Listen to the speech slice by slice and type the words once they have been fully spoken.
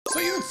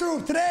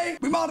YouTube, today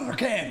we monitor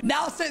cam.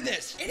 Now I'll say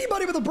this,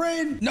 anybody with a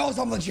brain knows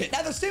I'm legit.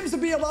 Now there seems to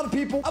be a lot of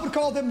people, I would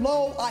call them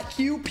low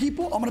IQ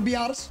people, I'm gonna be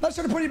honest. Not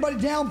trying to put anybody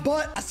down,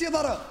 but I see a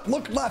lot of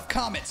look left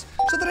comments.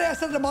 So today I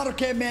set a monitor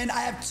cam, man.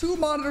 I have 2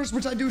 monitors,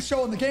 which I do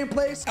show in the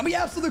gameplays, and we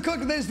absolutely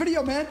cooked today's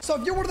video, man. So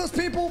if you're one of those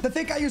people that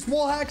think I use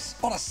wall hacks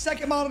on a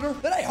second monitor,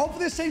 then hey,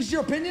 hopefully this changes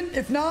your opinion.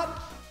 If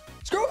not,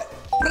 screw it.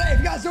 But hey, if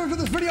you guys enjoyed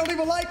this video, leave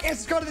a like and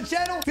subscribe to the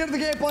channel. Get to the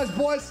gameplays,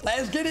 boys.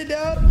 Let's get it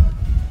done.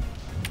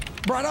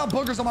 Bro, I don't have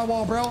boogers on my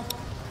wall, bro.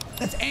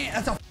 That's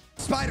a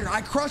spider.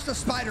 I crushed a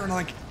spider and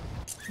like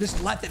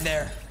just left it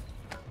there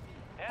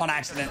on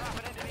accident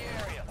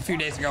a few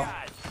days ago.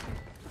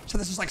 So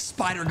this is like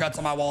spider guts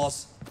on my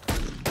walls.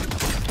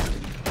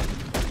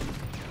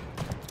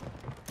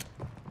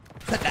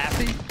 Is that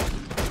nasty?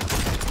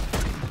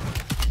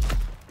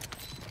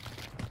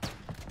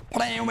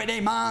 Playing with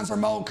their minds,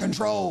 remote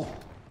control.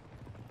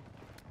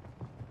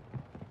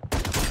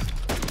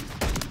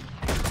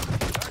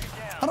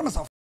 I don't miss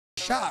a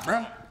shot,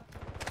 bro.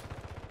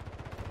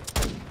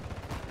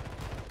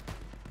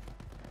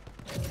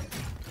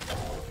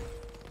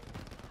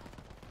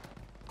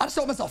 I just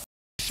don't miss a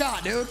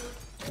shot, dude.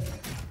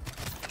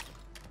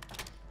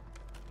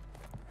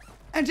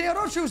 And J.O.,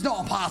 don't choose no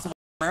impossible,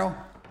 bro.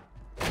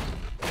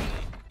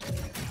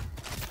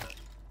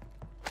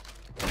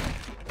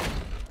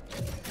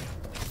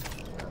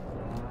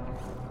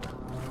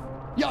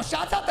 Yo,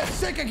 shouts out to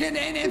Sick again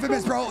and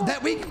Infamous, bro.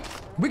 That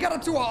we got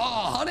up to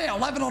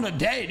 111 on a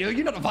day, dude.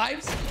 You know the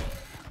vibes.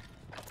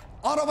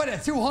 All the way to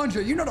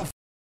 200. You know the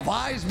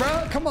vibes,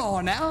 bro. Come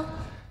on now.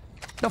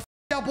 The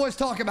y'all boys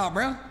talking about,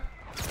 bro.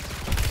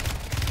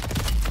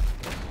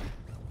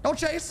 Don't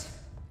chase.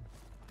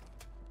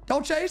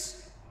 Don't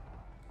chase.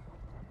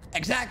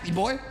 Exactly,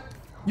 boy.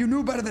 You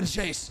knew better than to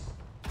chase.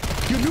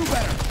 You knew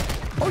better.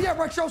 Oh yeah,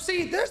 Retro.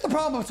 See, there's the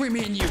problem between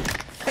me and you.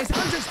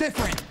 I'm just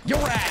different. Your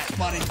ass,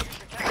 buddy.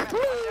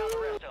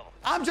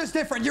 I'm just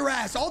different. Your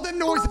ass. All them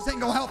noises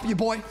ain't gonna help you,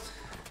 boy.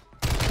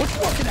 What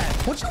you looking at?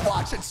 What you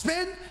watching,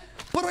 Spin?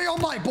 Put on your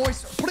mic,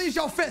 boys. Please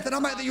your fifth, and I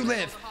might let you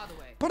live.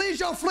 Please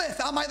your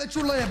fifth, I might let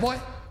you live, boy.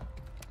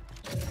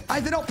 I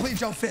did not plead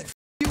your fifth.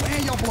 You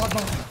and your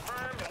bloodline.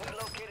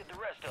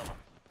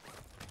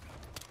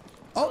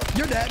 Oh,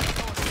 you're dead.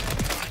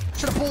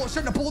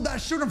 Shouldn't have pulled that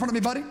shooter in front of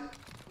me, buddy.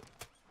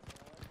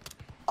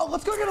 Oh,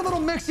 let's go get a little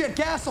mixy at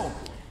Castle.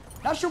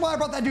 Not sure why I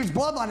brought that dude's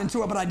bloodline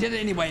into it, but I did it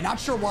anyway. Not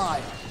sure why.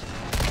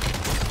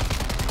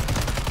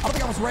 I don't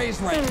think I was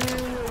raised right.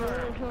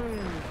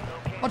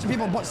 Bunch of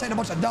people saying a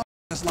bunch of dumb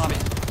in this lobby.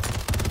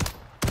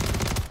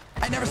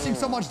 I ain't never seen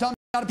so much dumb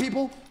out of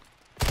people.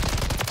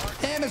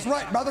 Damn is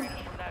right, brother.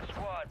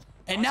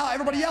 And now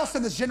everybody else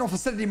in this general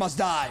vicinity must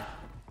die.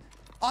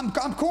 I'm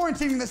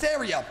quarantining this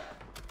area.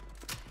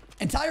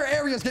 Entire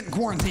area is getting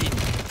quarantined.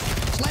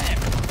 Slam.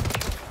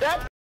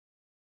 That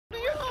me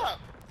up.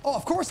 Oh,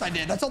 of course I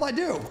did. That's all I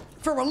do.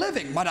 For a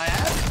living, might I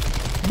add.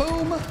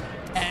 Boom.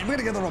 And we're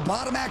gonna get a little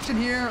bottom action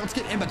here. Let's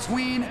get in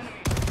between.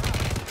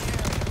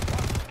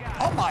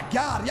 Oh my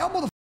God. Y'all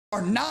motherfuckers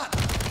are not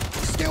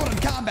skilled in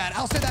combat.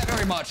 I'll say that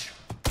very much.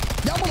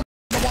 Y'all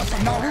motherfuckers watch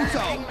some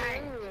Naruto.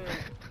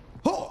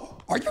 Oh,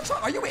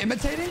 are you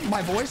imitating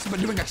my voice but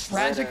doing a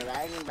tragic,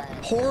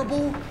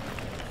 horrible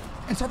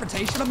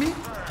interpretation of me?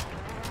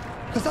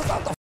 Because that's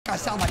not what the I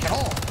sound like at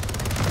all.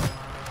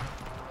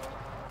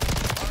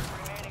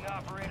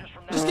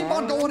 Just keep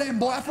on going in,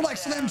 boy. I feel like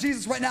Slim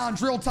Jesus right now in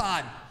drill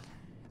time.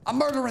 I'm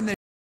murdering this.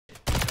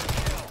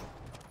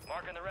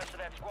 Marking the rest of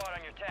that squad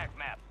on your tac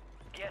map.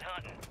 Get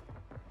hunting.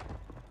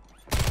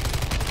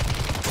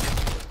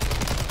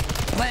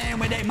 Playing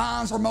with their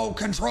minds, remote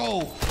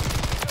control.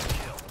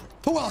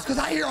 Who else? Because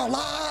I hear a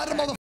lot of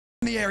motherfuckers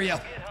in the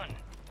area.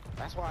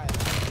 That's why.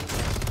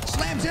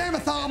 Slam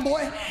Jamathon,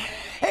 boy.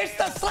 It's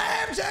the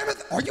Slam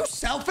Jamathon. Are you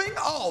selfing?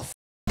 Oh,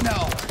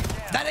 no.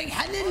 That ain't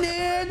happening,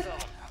 man.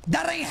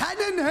 That ain't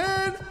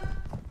happening.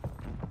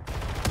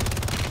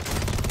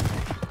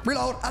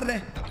 Reload out of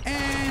there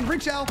and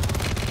reach out.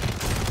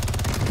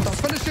 Those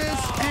finishes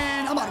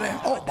and I'm out of there.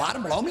 Oh,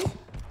 bottom below me.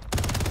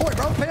 Boy,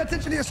 bro, pay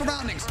attention to your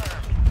surroundings.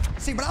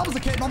 See, when I was a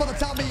kid, my mother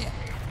taught me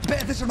to pay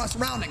attention to my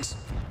surroundings.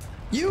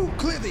 You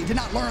clearly did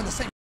not learn the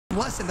same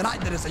lesson that I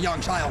did as a young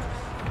child,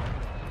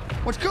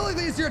 which clearly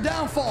leads to your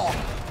downfall.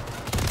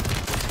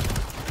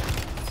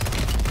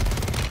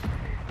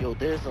 Yo,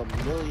 there's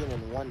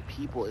 1,000,001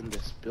 people in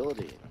this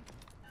building.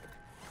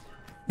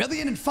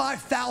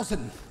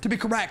 1,005,000 to be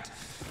correct.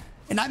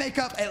 And I make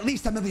up at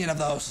least 1 million of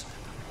those.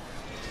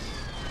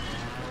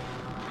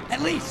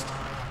 At least.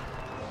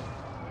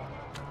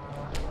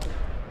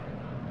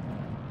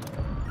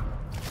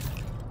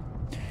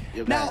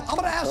 Yo, Now, guys, I'm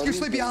going to ask you,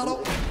 Sleepy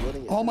Hollow.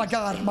 Oh my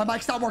God, my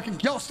mic's not working.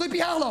 Yo, Sleepy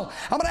Hollow,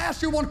 I'm going to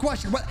ask you one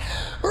question. What?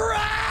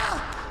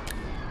 Rah!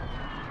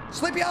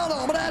 Sleepy Hollow,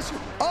 I'm going to ask you.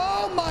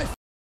 Oh my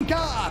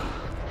God.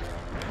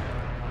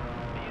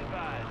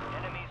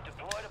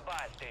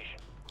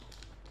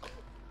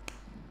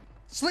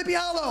 Sleepy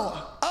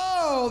Hollow.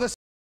 Oh, this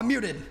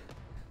muted.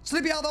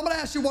 Sleepy Hollow, I'm gonna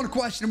ask you one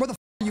question. Where the f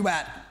are you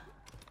at?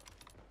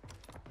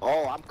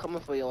 Oh, I'm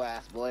coming for your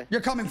ass, boy. You're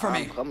coming for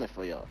me. I'm coming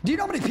for you. Do you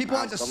know how many people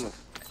I I'm just... coming.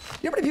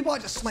 You know how many people I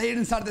just slayed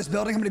inside of this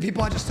building? How many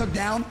people I just took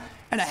down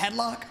in a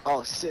headlock?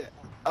 Oh, shit.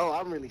 Oh,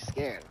 I'm really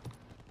scared.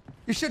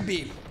 You should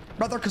be,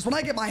 brother, because when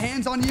I get my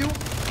hands on you,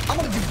 I'm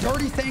going to do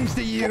dirty things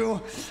to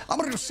you. I'm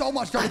going to do so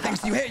much dirty things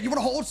to you. Hey, you want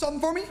to hold something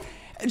for me?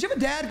 Did you have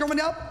a dad growing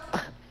up?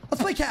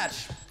 Let's play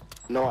catch.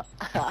 No.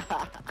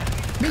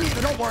 Me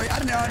neither, don't worry. I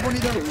didn't know. I don't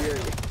either.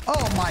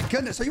 Oh, my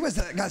goodness. Are you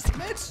that guy's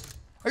teammates?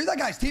 Are you that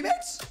guy's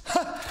teammates?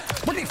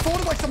 Look, he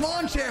folded like some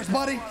lawn chairs,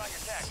 buddy.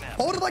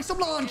 Folded like some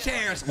lawn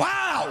chairs.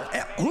 Wow.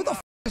 Who the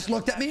f just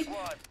looked at me?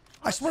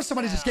 I swear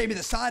somebody just gave me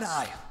the side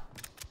eye.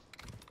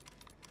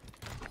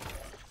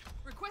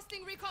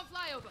 Requesting recon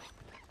flyover.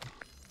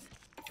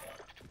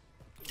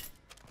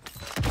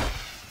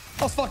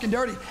 That was fucking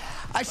dirty.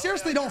 I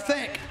seriously don't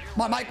think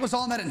my mic was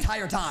on that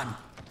entire time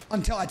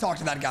until I talked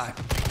to that guy.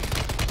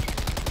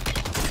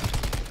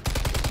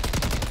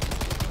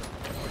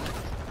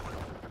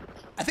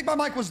 I think my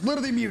mic was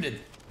literally muted.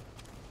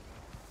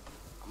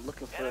 I'm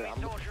looking for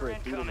a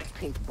dude in a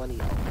pink bunny.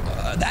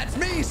 That's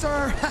me,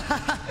 sir.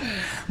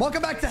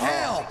 Welcome back to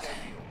hell.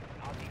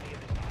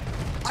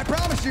 I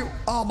promise you.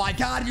 Oh my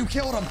God, you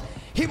killed him.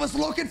 He was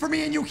looking for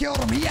me and you killed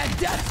him. He had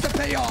debts to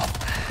pay off.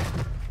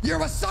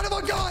 You're a son of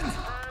a gun.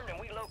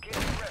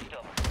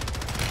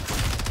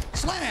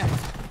 Slam.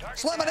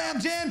 Slam a damn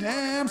jam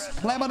jam.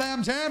 Slam a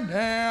damn jam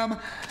jam.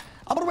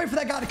 I'm gonna wait for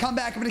that guy to come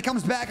back, and when he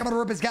comes back, I'm gonna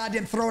rip his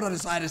goddamn throat out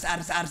his Addis.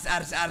 There's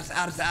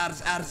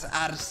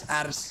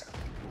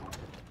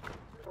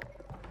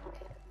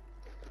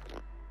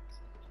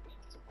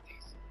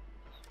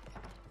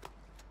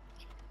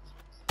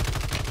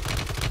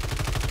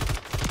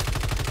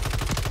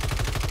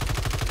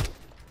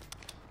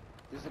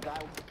a guy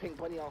with the pink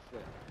bunny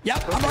outfit.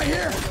 Yep, I'm right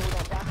here.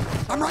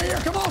 I'm right here.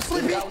 Come on,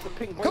 Sleepy.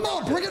 Come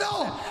on, bring it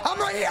on. I'm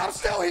right here. I'm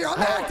still here. I'm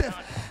active.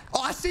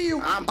 Oh, I see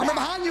you. I'm right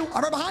behind you.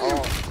 I'm right behind you.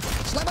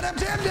 Slam it,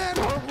 jam.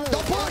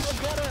 Don't push.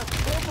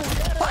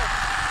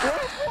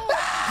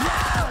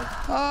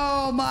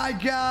 Oh my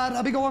God.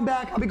 I'll be going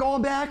back.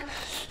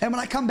 And when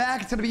I come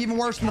back, it's gonna be even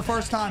worse than the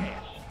first time.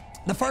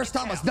 The first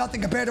time was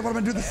nothing compared to what I'm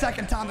gonna do the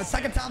second time. The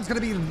second time is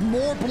gonna be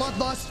more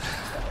bloodlust,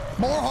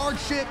 more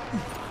hardship,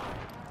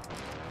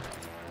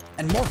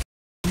 and more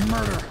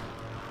murder.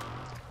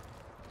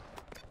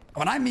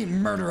 When I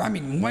mean murder, I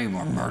mean way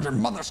more murder.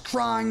 Mothers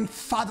crying,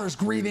 fathers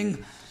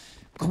grieving,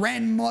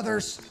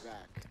 grandmothers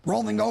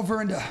rolling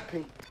over into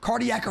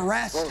cardiac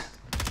arrest.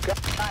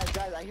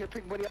 Guys, I hear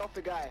pink bunny off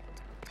the guy.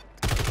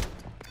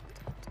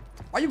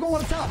 Why are you going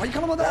on the top? Why are you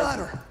coming on that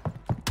ladder?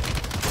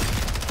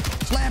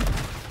 Slam.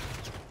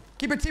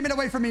 Keep your teammate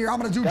away from me, or I'm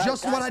gonna do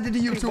just what I did to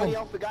you to him.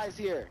 Off the guys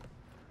here.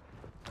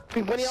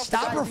 Pink bunny off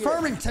Stop the guys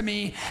referring here. to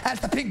me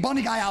as the pink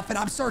bunny guy outfit.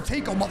 I'm Sir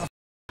Tinkle, mother.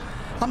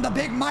 I'm the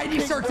big mighty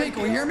Pink Sir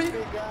Tinkle. You hear me?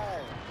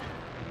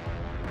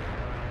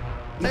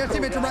 Tell your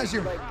teammate to res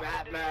you.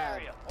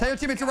 Tell your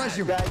teammate to res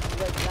you.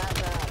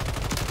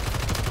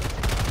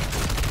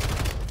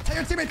 Tell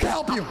your teammate to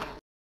help you.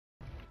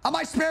 I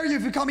might spare you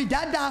if you call me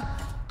Dada.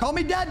 Call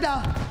me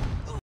Dada.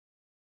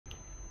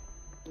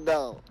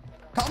 No.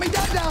 Call me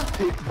Dada.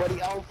 Pink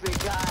bunny outfit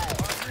guy.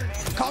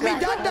 Call me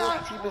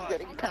Dada. Team is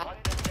getting pounded.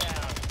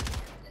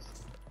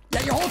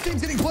 Yeah, your whole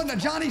team's getting put in a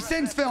Johnny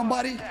Sins film,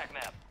 buddy.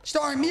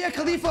 Starring Mia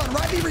Khalifa and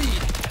Riley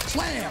Reid.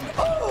 Slam.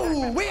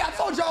 Oh, I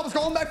told you I was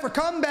going back for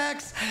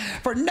comebacks,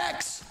 for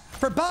necks,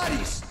 for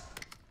bodies,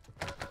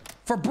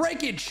 for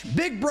breakage,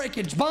 big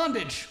breakage,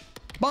 bondage,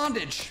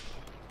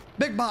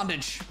 big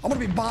bondage. I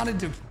want to be bonded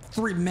to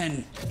 3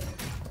 men.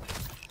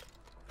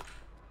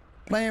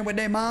 Playing with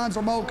their minds,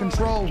 remote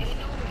control.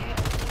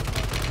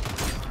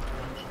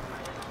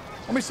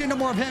 Let me see no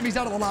more of him. He's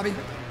out of the lobby.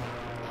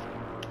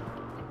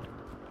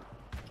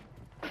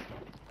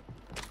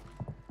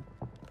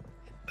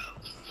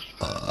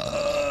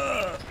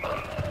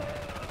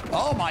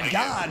 Oh my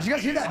God, did you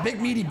guys hear that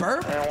big meaty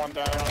burp? One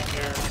down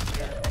here.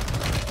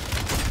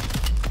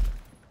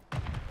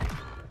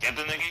 Get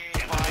the nigga.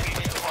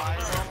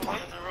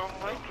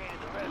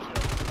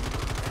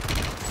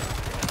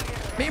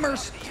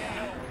 Beamers.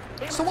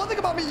 So one thing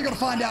about me you're gonna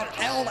find out,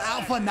 L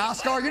Alpha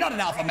NASCAR, you're not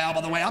an alpha male,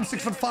 by the way. I'm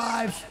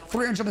 6'5",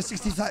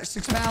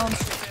 366 pounds,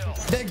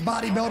 big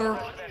bodybuilder.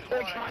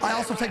 I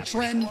also take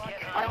tren.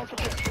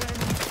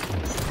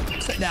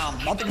 Sit down.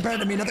 Nothing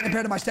compared to me, nothing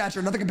compared to my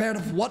stature, nothing compared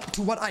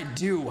to what I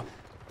do.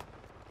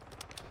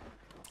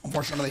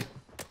 Unfortunately.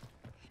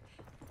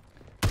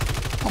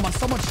 I'm on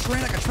so much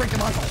tren I can shrink him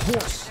like a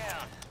horse.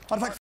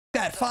 What if I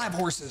that 5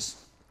 horses?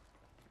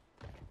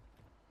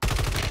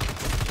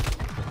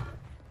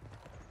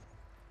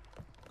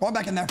 Going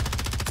back in there.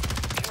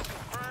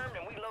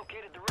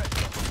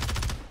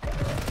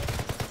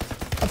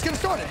 Let's get it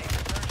started.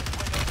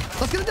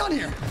 Let's get it done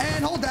here.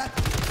 And hold that.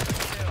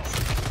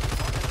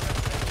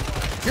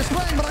 You're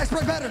spraying, but I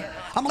spray better.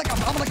 I'm like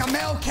a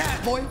male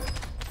cat, boy.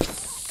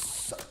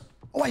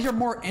 Oh, I hear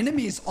more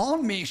enemies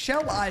on me.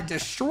 Shall I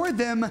destroy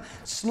them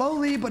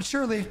slowly but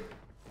surely?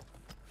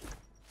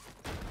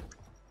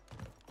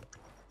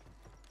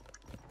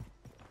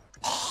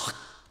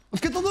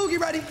 Let's get the loogie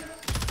ready.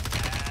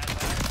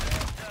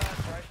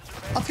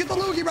 get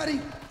the loogie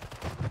ready.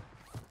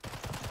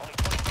 Only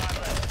 25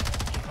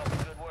 left. Keep up the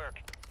good work.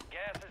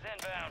 Gas is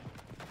inbound.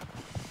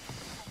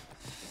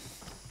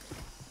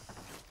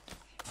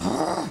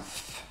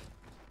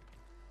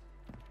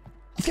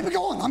 Let's keep it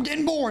going. I'm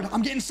getting bored.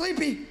 I'm getting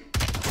sleepy.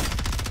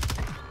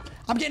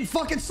 I'm getting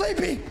fucking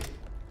sleepy.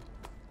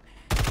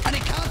 I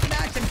need constant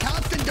action,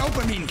 constant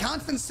dopamine,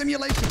 constant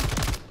simulation.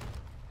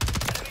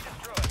 Enemy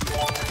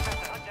destroyed.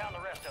 Hunt down the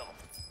rest of them.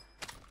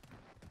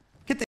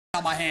 Get the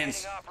out of my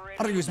hands.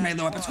 I don't use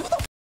melee weapons. Who the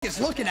f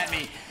is looking at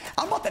me?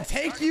 I'm about to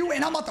take you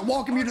and I'm about to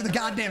welcome you to the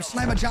goddamn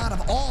slam-a-john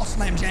of all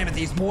slam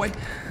jam-a-these, boy.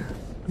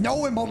 No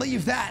one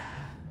believe that.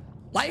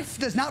 Life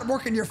does not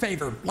work in your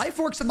favor. Life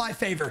works in my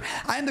favor.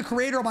 I am the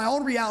creator of my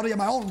own reality and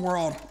my own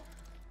world.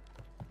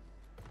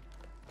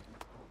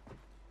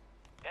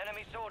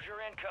 Enemy soldier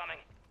incoming.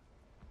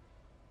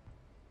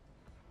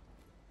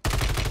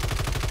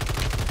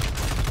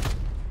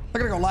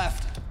 They're gonna go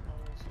left.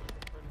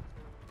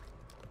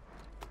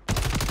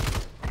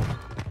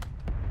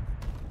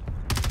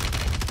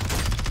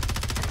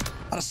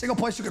 Not a single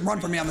place you can run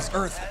from me on this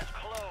earth. That's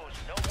closed.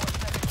 No more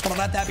seconds. Want to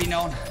let that be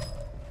known.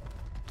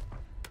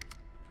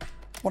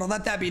 Want to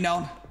let that be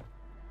known.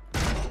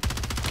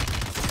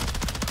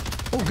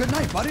 Oh, good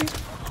night, buddy.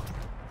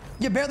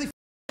 You barely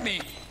f***ed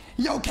me.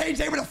 Yo,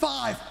 KJ with a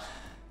 5.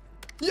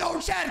 Yo,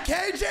 Chad,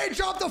 KJ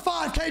dropped a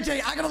 5.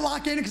 KJ, I gotta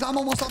lock in because I'm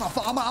almost on a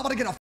 5. I'm gonna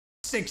get a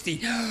 60.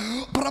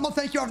 But I'm gonna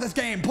thank you after this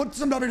game. Put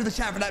some W to the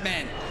chat for that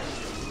man.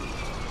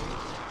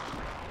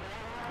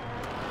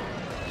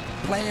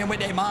 Playing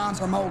with a Mons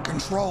remote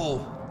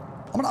control.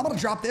 I'm gonna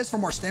drop this for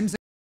more stims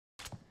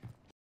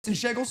and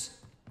shiggles.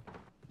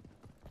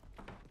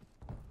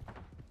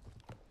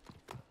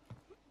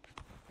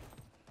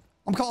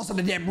 I'm causing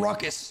a damn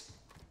ruckus.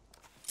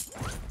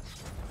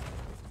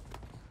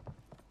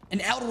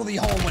 An elderly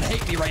home would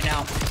hate me right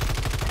now.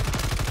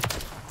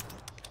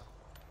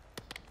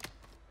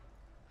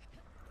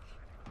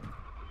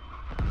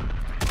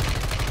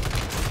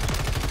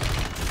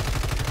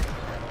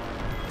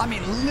 I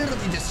mean,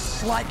 literally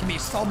dislike me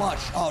so much.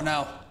 Oh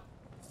no.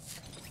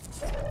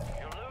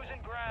 You're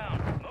losing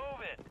ground.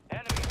 Move it.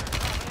 Enemies are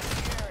coming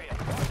into the area.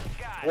 Watch the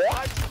sky.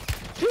 What?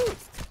 Dude!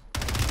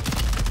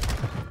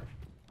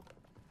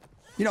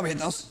 You know we hit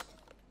those.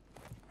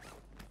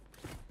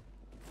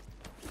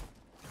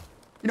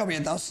 You know we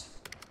hit those.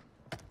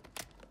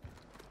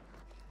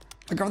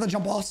 I cover the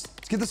jump walls.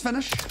 Let's get this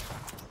finished.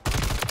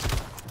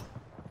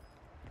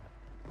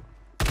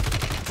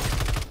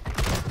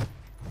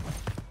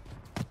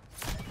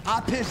 I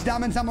piss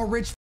diamonds, I'm a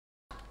rich.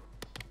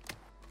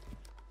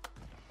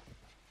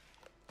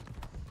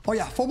 Oh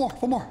yeah, 4 more,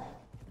 4 more.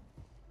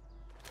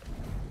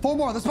 4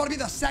 more, this is about to be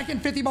the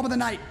second 50 bomb of the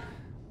night.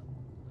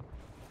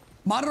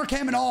 Monitor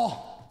cam and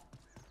all.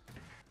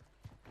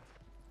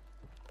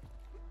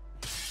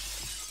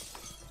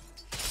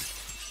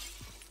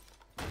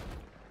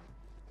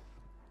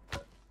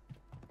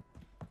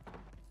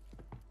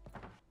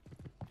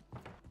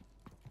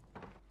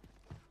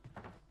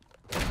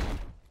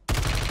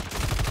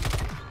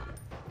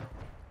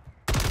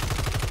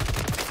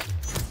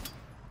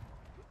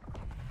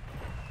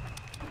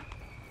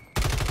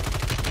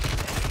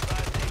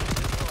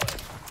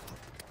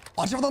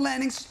 Watch out for the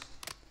landings.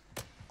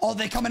 Oh,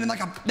 they coming in like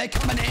they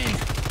coming in.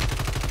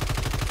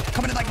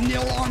 Coming in like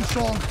Neil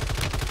Armstrong.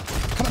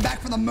 Coming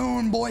back from the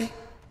moon, boy.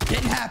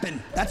 Didn't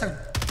happen. That's a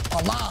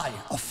lie,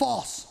 a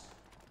false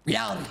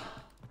reality.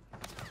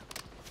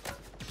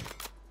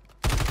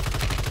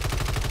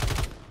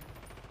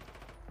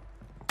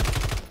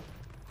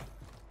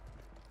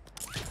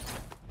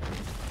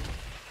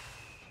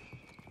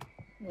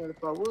 Man,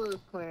 if I was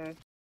playing,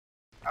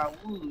 I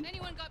would.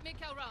 Anyone got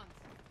mid-cal rounds?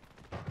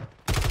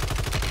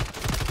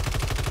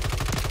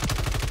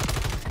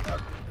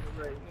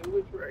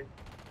 Which right?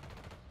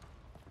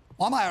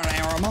 Why am I out of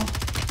air ammo?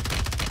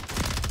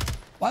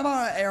 Why am I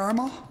out of air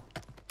ammo?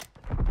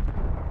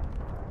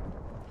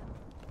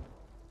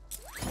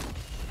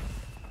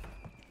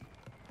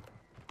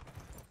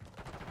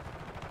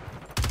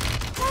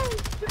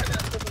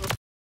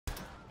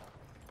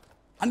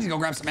 I need to go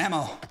grab some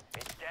ammo.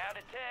 It's down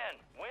to 10.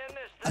 Win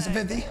this That's a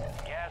thing. 50.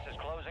 Gas is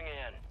closing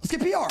in. Let's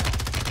get PR.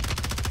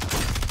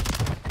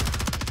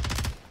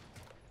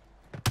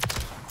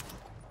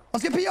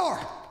 Let's get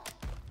PR.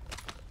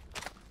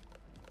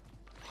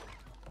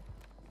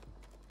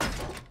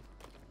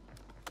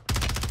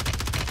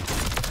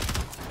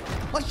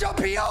 Let's jump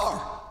PR.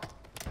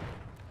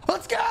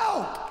 Let's go.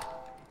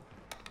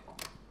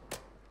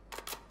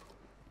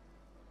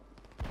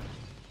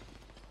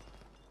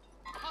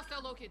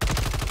 Hostile located.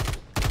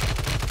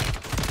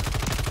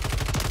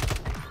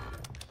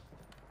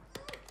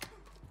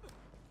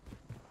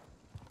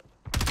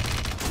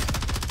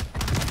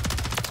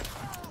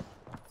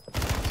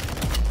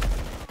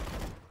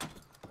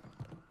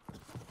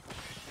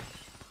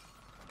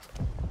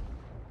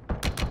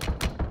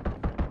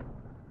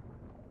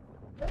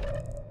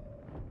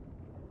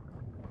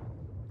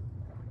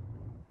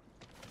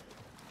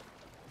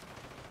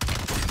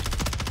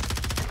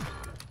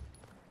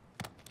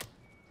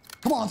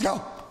 Come on, let's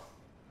go.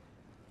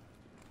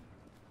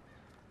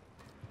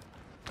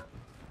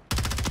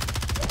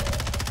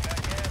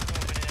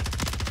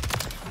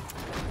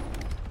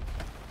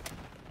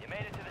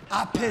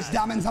 I piss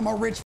diamonds. I'm a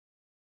rich.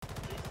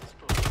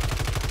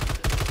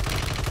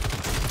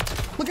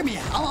 Look at me.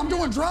 I'm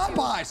doing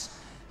drive-bys.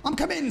 I'm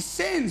committing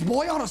sins,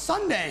 boy, on a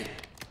Sunday.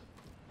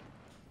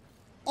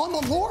 On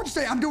the Lord's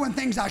Day, I'm doing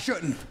things I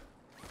shouldn't.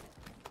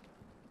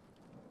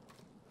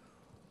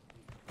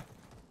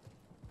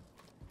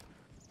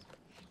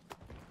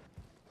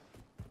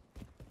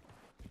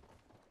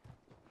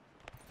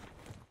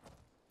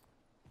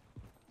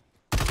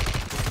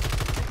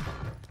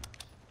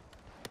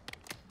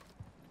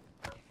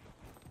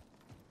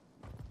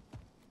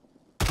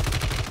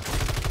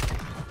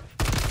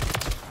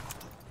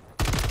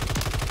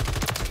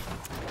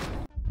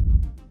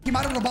 He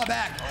might have bought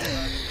back.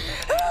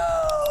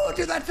 Oh,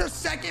 dude, that's the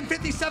second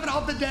 57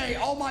 of the day.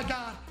 Oh my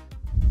God.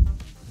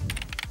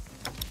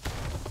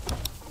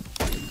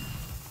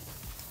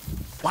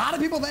 A lot of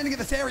people landing in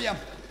this area.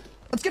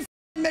 Let's get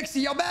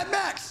mixy, yo, Mad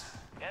Max.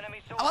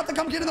 I want to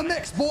come get in the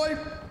mix, boy.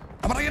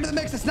 And when I get in the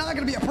mix, it's not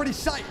going to be a pretty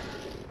sight.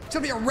 It's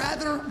going to be a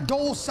rather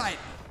dull sight.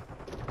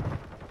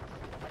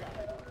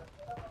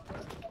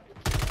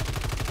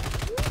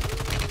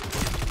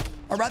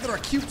 Or rather a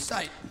cute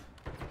sight.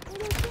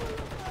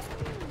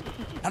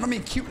 I don't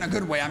mean cute in a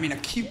good way. I mean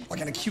acute, like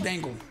an acute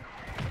angle.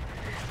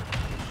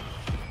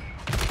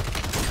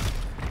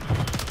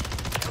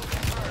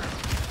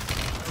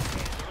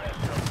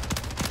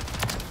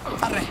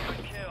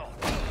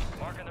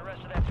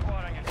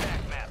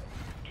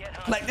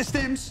 Collect the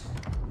stems.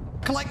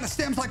 Collect the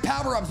stems like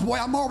power-ups, boy.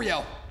 I'm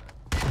Mario.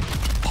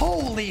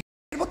 Holy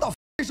shit, what the f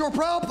is your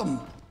problem?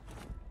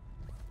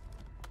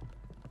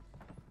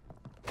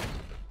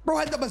 Bro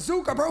had the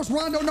bazooka, bro. It's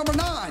Rondo number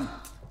 9.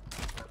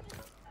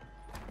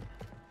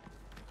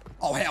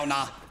 Oh, hell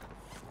nah.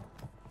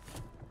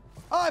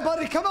 All right,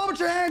 buddy, come on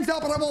with your hands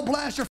up and I won't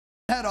blast your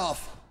head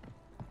off.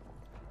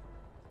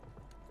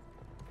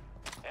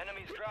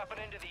 Enemies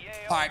dropping into the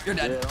AO. All right, you're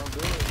dead. Yeah, don't do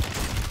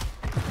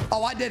it.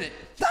 Oh, I did it.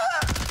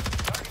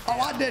 Oh,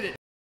 I did it,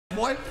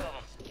 boy.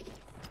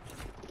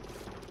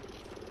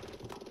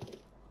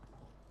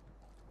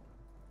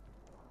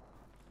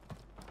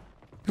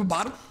 You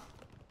bottom?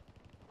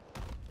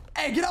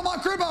 Hey, get out my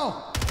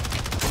cribbo.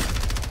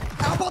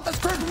 How about this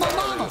crib from my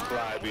mama?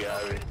 Fly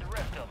behind me.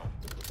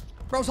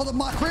 Bro's holding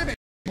my crib,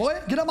 boy.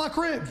 Get out my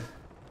crib.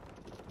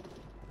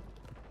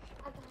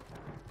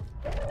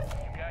 You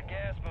got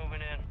gas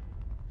moving in.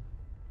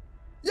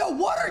 Yo,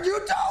 what are you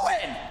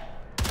doing?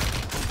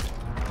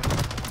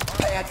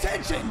 Pay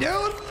attention, dude.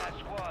 That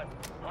squad,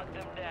 hunt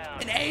them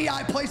down. An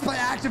AI placed by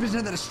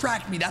Activision to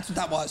distract me. That's what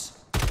that was.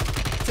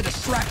 It's a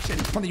distraction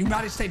from the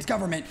United States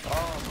government. Oh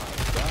my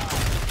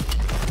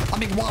God. I'm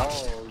being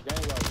watched.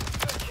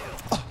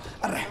 Oh,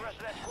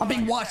 I'm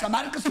being watched. I'm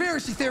not a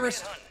conspiracy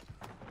theorist.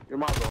 your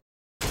mom's a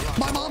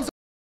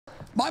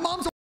My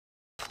mom's a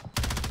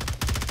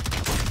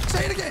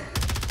Say it again.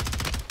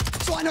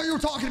 So I know you were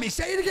talking to me.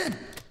 Say it again.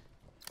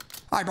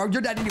 All right, bro.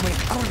 You're dead anyway.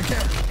 I don't even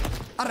care.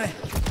 Out of there.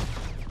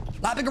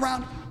 Lapping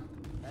around.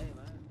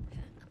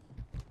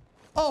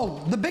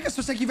 Oh, the biggest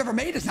mistake you've ever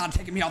made is not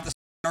taking me off this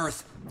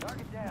earth.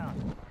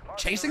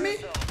 Chasing me?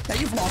 Yeah,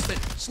 you've lost it.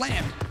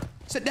 Slammed.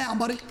 Sit down,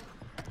 buddy.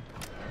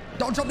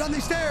 Don't jump down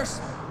these stairs.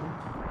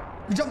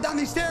 You jump down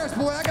these stairs,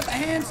 boy. I got the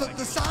hands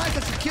the size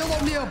that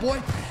Shaquille O'Neal,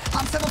 boy.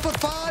 I'm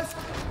 7'5",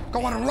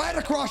 going right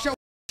across your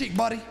cheek,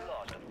 buddy.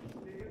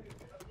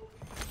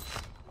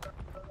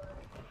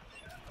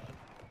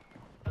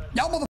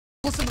 Y'all motherfuckers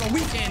listen to The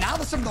Weeknd. I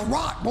listen to The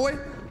Rock, boy.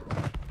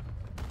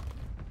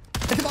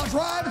 It's about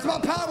drive. It's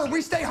about power.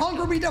 We stay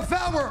hungry. We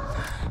devour.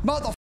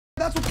 Motherfucker.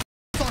 That's what I'm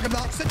talking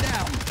about. Sit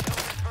down.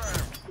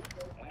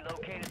 We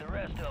located the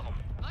rest of them.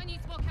 I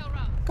need smoke out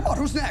round. Come on,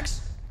 who's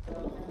next?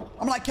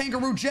 I'm like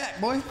Kangaroo Jack,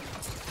 boy.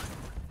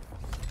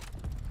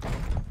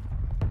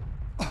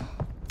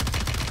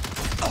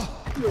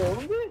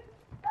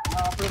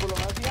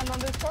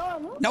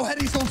 No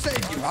headies don't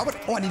save you.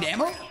 I need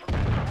ammo.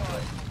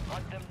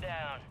 Hunt them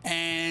down.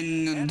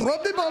 And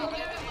drop the bomb.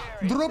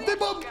 Drop the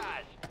bomb.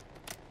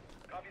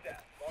 Copy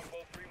that.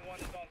 Longbow 3-1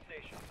 is on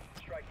station.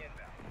 Strike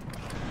inbound.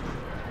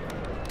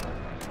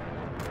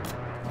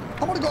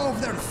 I want to go over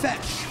there and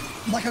fetch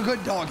like a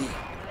good doggy.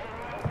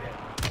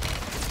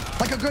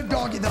 Like a good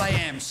doggy that I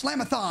am.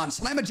 Slamathon,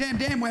 slam a jam,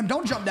 damn wham.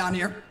 Don't jump down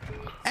here.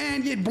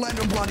 And you blend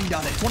and bloody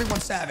done it. 21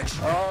 Savage.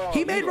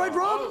 He made right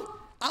wrong.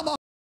 I'm a.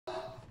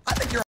 I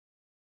think you're.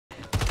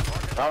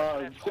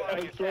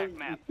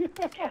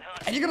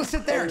 And you're gonna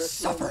sit there and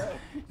suffer.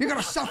 You're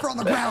gonna suffer on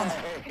the ground,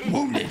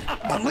 wounded,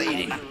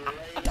 bleeding,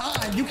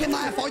 dying. You can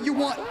laugh all you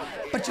want,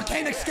 but you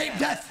can't escape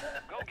death.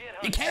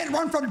 You can't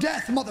run from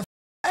death, mother.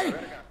 Hey,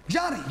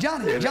 Johnny,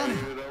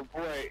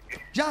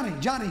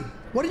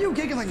 what are you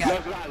giggling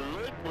at?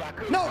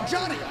 No,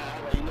 Johnny,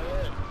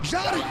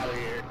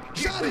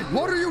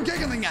 what are you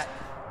giggling at?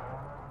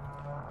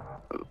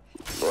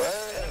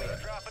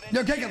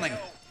 You're giggling.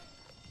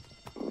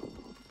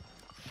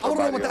 I don't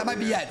know what that might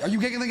be at. Are you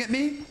giggling at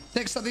me?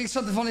 Think something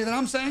funny that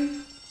I'm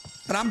saying?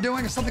 That I'm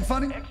doing is something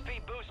funny?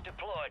 XP boost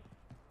deployed.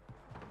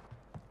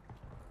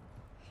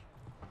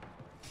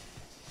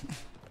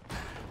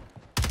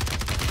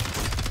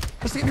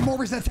 Let's give me more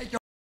reason to take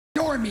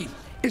your meat.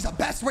 is the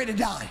best way to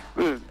die.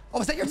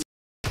 Oh, is that your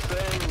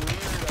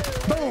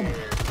boom?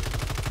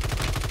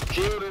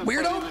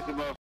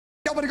 Weirdo?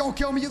 Nobody gonna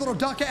kill me, you little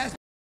duck ass.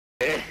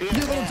 You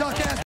little duck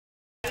ass.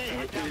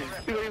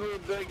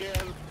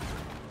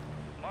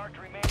 Marked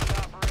remaining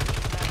operations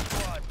in that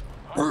squad.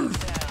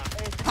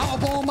 Brief. I'm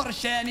a bomb, but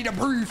I need a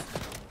brief.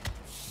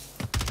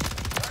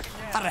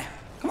 Alright,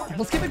 come on,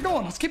 let's keep it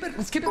going. Let's keep it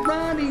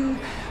running.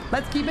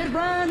 Let's keep it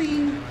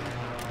running.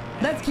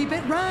 Let's keep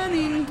it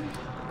running.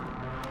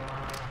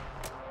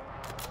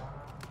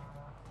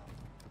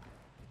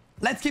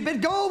 Let's keep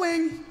it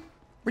going.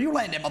 Where you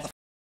landing, motherfucker?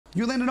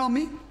 You landing on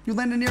me? You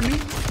landing near me?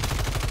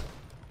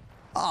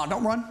 Oh,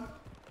 don't run.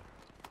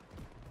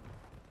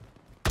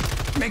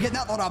 You ain't getting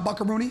that little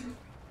buckaroony.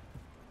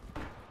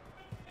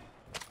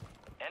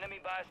 Enemy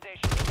buy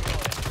station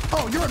deployed.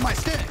 Oh, you're in my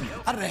skin.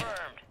 Out of there.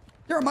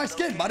 You're in my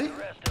skin, buddy.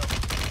 Rest of them.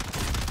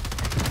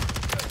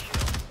 Good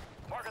kill.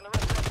 Marking the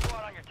rest of the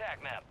squad on your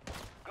tac map.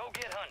 Go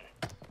get hunting.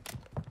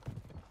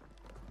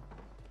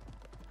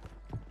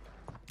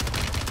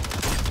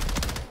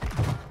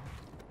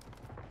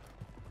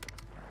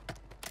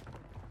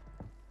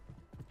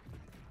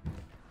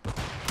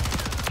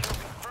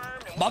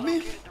 Above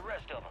me?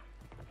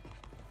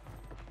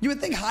 You would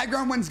think high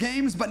ground wins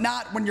games, but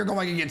not when you're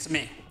going against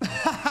me.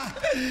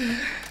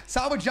 So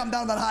I would jump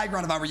down to that high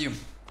ground if I were you.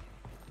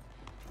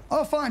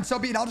 Oh, fine. So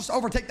be it. I'll just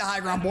overtake the high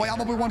ground, boy.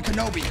 I'm Obi-Wan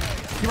Kenobi.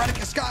 You ready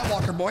to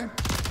Skywalker, boy?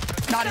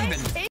 Not even.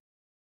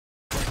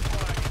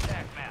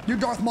 You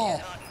Darth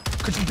Maul.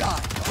 Could you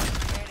die?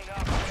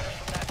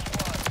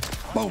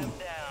 Boom.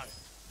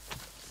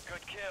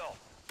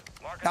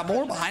 Got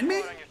more behind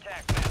me?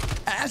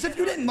 As if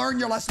you didn't learn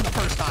your lesson the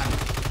first time.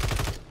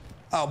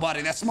 Oh,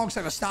 buddy, that smoke's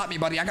gonna stop me,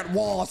 buddy. I got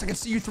walls. I can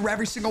see you through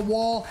every single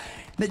wall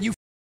that you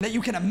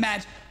can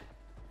imagine.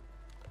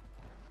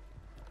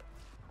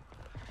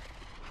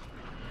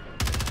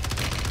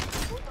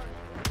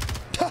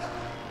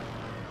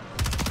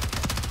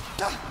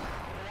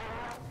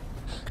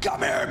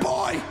 Come here,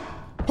 boy.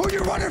 Who you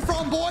running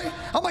from, boy?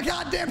 I'm a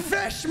goddamn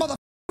fish, mother.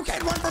 You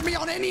can't run from me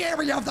on any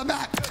area of the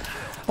map.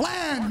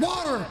 Land,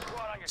 water,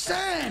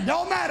 sand,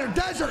 don't matter.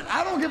 Desert.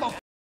 I don't give a.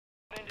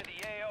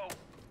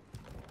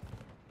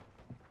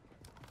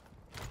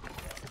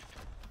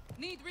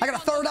 I got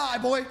a third eye,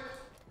 boy.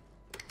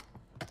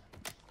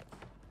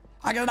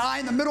 I got an eye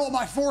in the middle of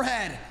my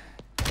forehead.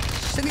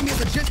 Sending me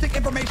logistic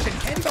information.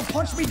 Can't even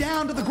punch me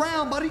down to the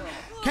ground, buddy.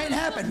 Can't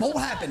happen. Won't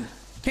happen.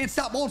 Can't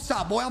stop, won't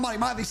stop, boy. I'm like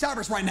Miley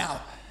Cyrus right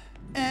now.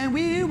 And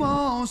we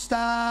won't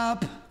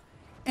stop.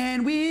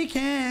 And we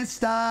can't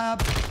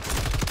stop.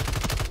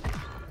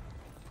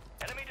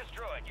 Enemy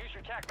destroyed. Use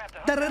your tac map to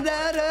Da da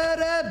da da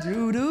da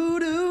do do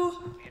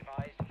do.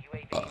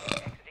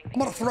 I'm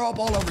gonna throw up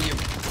all over you.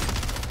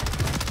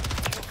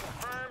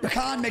 Your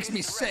con makes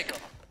me sick.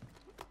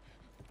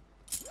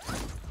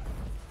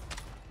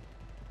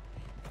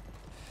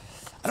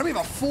 I don't have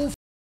a full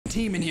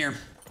team in here.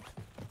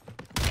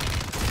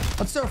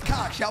 Let's serve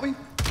cock, shall we?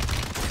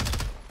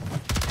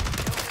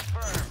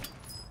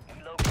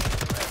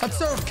 Let's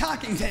serve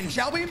Cockington,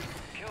 shall we?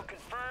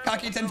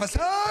 Cockington for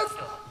serve.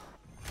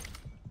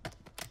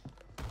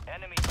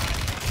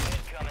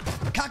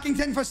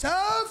 Cockington for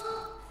serve.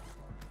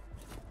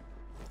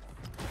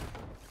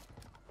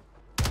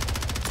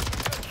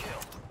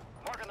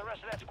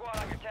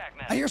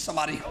 I hear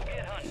somebody.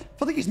 I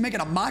feel like he's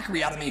making a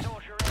mockery out of me.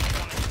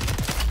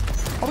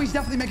 Oh, he's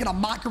definitely making a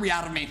mockery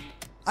out of me.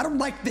 I don't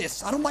like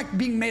this. I don't like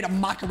being made a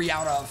mockery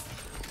out of.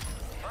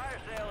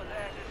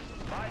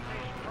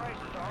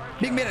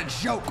 Being made a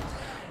joke.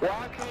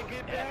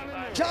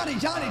 Johnny,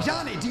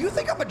 do you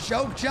think I'm a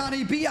joke,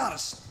 Johnny? Be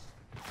honest.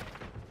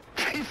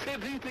 He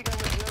said, do you think I'm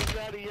a joke,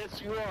 Johnny?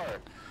 Yes, you are.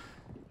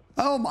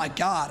 Oh my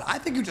God. I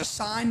think you just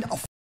signed a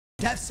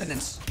death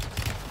sentence.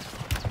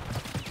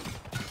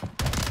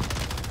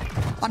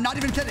 I'm not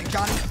even kidding,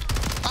 Johnny.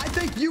 I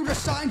think you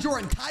just signed your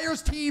entire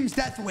team's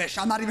death wish.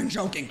 I'm not even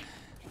joking.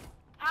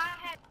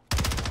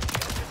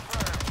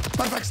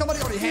 But if like somebody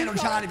already handled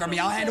Johnny for me,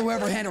 I'll handle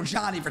whoever handled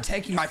Johnny for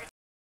taking my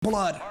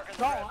blood.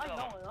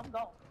 I'm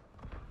going.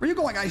 Where you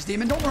going, Ice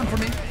Demon? Don't run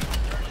from me.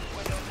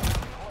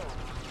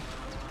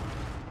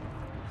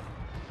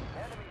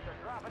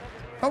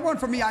 Don't run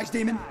from me, Ice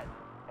Demon.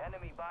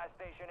 Enemy buy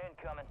station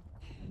incoming.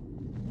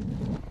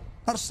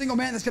 Not a single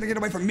man that's gonna get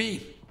away from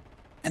me.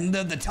 And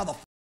the tell the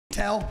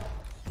tell.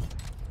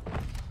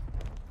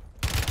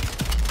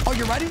 Oh,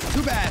 you're ready?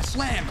 Too bad.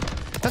 Slam.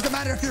 Doesn't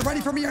matter if you're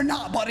ready for me or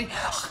not, buddy.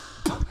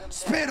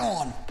 Spit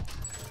on.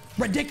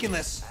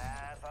 Ridiculous.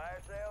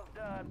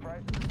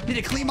 Need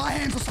to clean my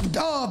hands with some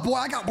Dove, boy.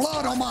 I got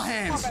blood on my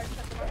hands.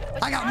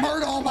 I got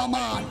murder on my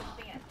mind.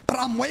 But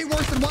I'm way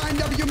worse than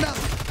YNW Melly.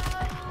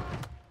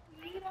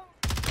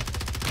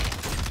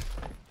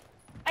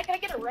 Can I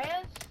get a res?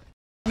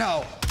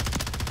 No.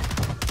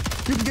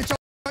 You can get your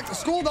back to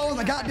school, though, in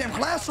the goddamn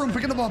classroom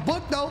picking up a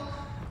book, though.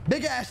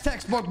 Big ass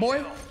textbook,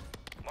 boy.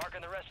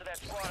 Marking the rest of that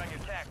squad on your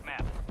tac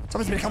map.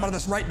 Somebody's gonna come out of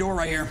this right door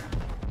right here.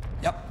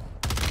 Yep.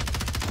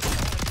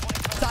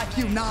 It's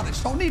IQ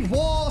knowledge. Don't need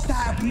walls to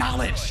have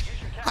knowledge.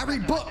 I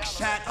read books,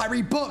 chat. I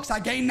read books. I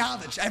gain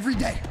knowledge every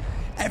day.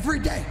 Every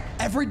day.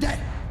 Every day.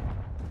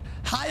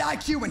 High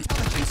IQ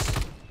intelligence.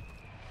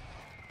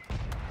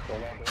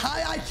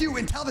 High IQ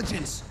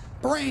intelligence.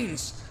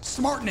 Brains.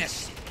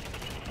 Smartness.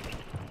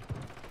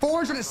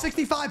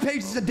 465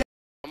 pages a day.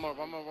 One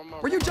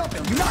more. Where you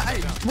jumping? You not,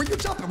 hey, where you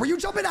jumping? Where you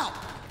jumping out?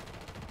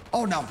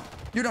 Oh no.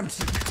 You done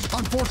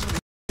unfortunately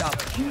up.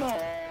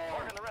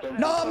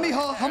 No,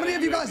 mijo. How many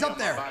of you guys up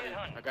there?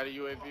 I got a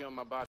UAV on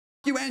my body.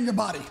 You and your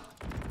body.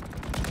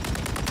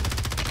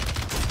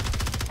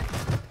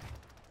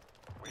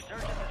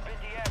 Resurgence has been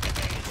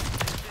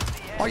deactivated. This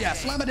is the Oh yeah, end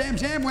slam a damn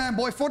jam wham,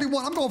 boy.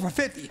 41. I'm going for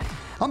 50.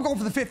 I'm going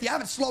for the 50. I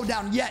haven't slowed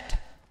down yet.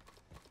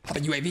 Have a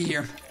UAV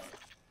here.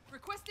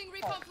 Requesting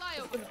recon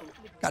flyover.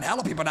 Got a hell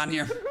of people down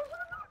here.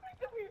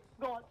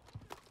 God.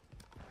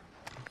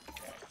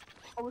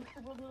 I was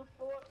super to the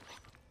floor.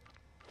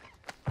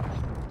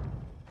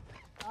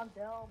 I'm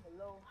down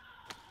below.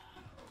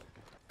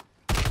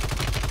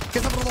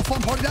 Guys have a little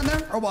fun party down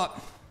there, or what?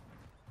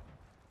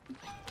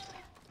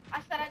 I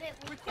said I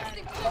didn't leave.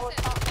 Requesting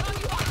close-up. On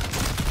you are.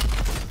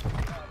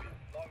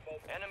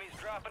 Enemies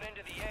dropping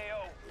into the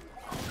AO.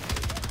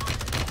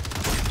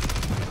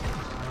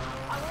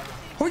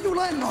 Who you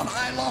landing on?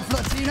 I love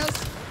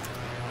Latinas.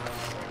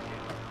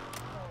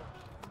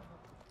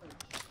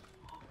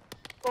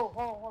 Oh,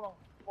 hold on.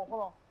 Oh,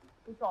 hold on.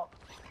 We talk.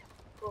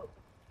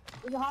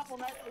 We can hop on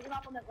that. We can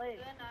hop on that leg.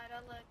 Good night. I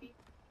love you.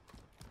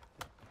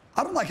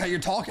 I don't like how you're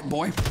talking,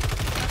 boy.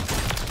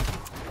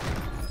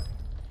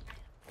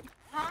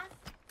 Huh?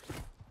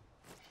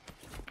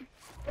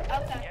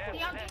 Okay. Can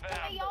y'all get to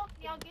me, y'all?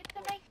 Can y'all get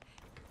to me?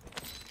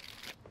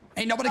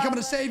 Ain't nobody coming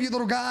to save you,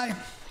 little guy.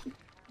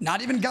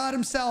 Not even God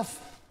himself.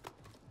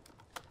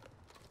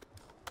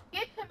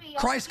 Get to me, y'all.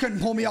 Christ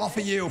couldn't pull me off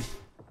of you.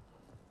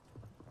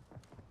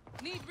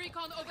 Need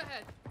recon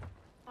overhead.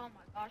 Oh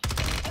my gosh.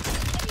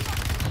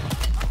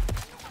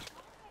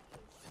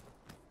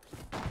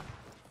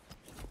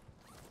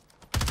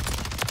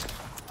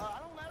 I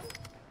don't know.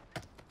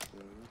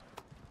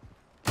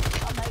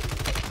 I made it.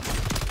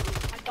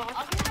 My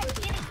gosh.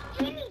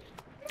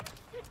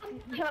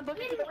 Can I book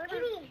it to the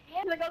river?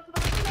 Can I go to the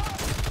river?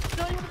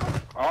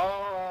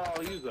 Oh,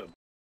 he's a.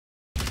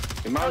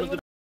 Your mama's a.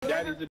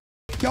 Daddy's a.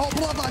 Yo,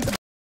 bloodline's a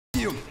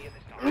you.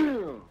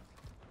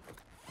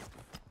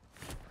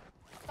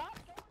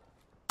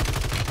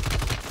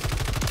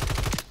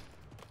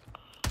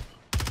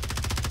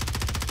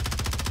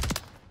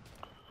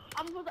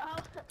 I'm for the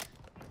house.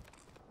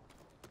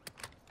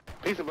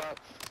 Piece about.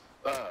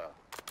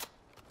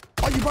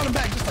 Oh, you brought him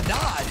back just to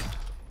die.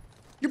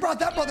 You brought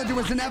that brother to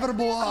his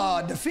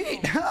inevitable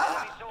defeat.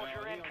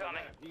 Soldier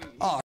incoming.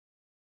 Oh.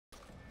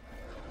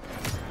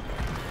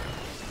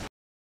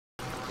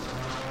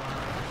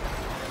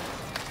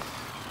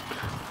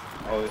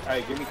 Oh,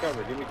 hey, give me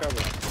cover. Give me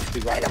cover.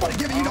 He's Ain't nobody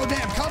giving you no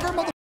damn cover,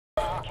 mother.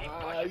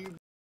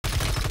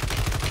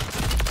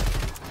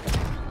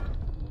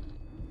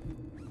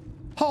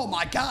 Oh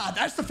my God,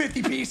 that's the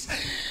 50 piece.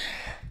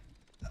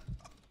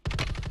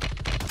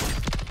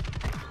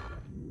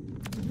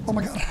 Oh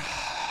my God.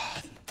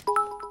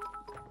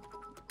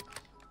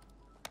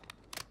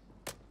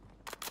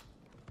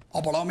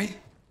 All below me.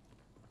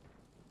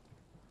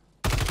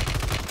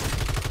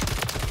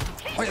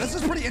 Oh yeah, this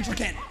is pretty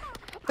intricate.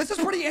 This is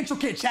pretty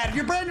intricate, Chad. If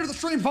you're brand new to the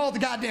stream, follow the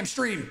goddamn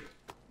stream.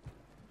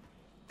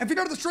 If you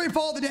go to the stream,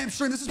 follow the damn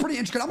stream. This is pretty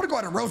intricate. I'm gonna go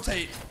ahead and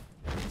rotate.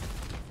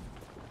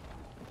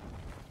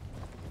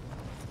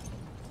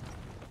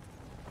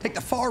 Take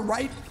the far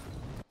right.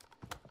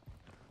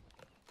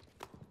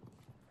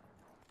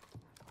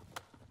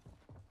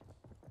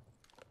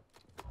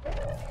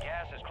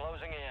 Gas is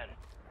closing in.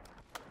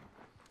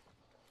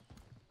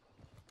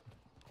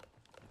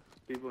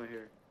 People in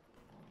here.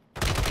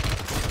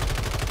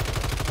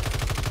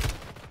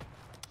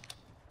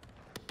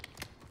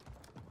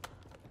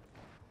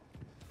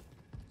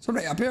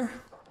 Somebody up here?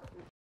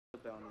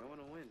 I want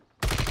to win.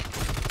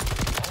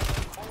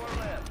 Only 4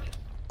 left.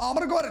 Oh, I'm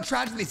gonna go ahead and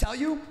tragically tell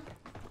you.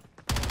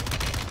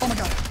 Oh my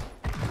God.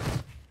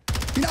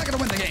 You're not gonna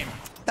win the game.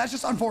 That's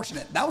just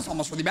unfortunate. That was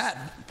almost really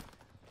bad.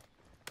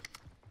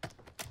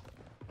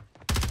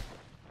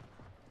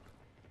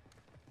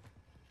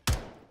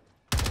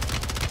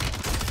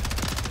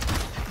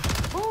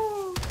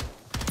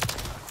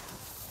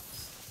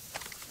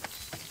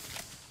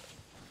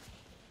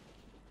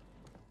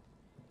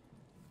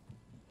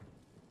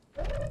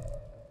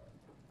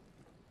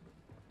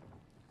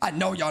 I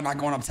know y'all not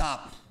going up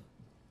top.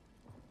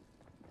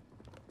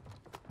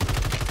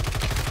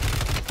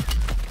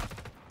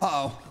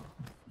 Uh-oh.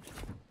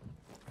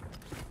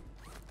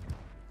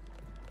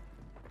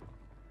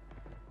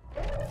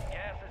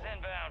 Gas is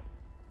inbound.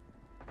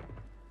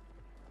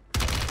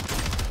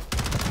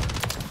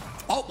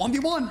 Oh,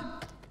 1v1.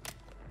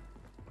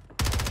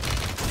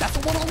 That's a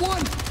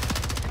one-on-one.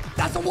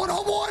 That's a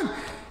one-on-one.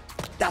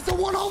 That's a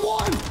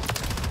one-on-one.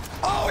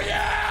 Oh,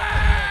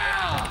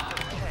 yeah!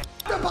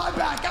 The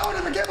buyback. I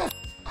wouldn't even give a f***.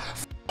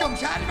 I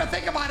didn't even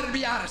think about it, to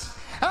be honest.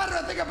 I didn't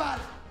even think about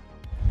it.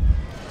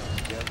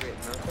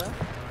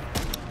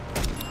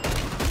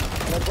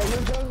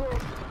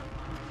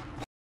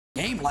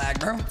 Game lag,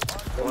 bro.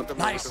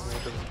 Nice.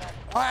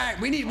 All right,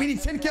 we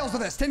need 10 kills for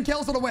this. 10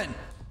 kills for the win.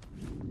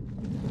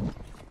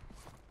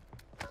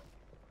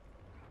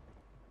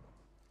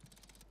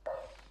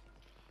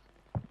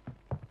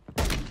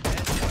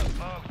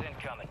 Fogs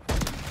incoming.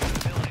 The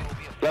building will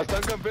be a La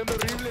están campeando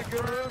horrible, qué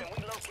horror. and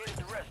we located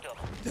the rest of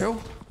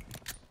them. Two.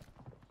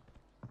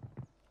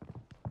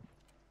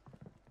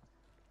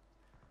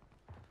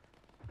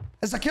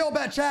 It's a kill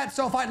bet, chat.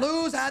 So if I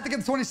lose, I have to get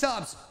the 20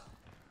 subs.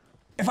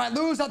 If I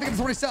lose, I have to get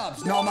the 20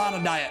 subs. No, I'm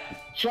on a diet.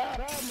 Shut up,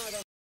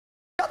 mother.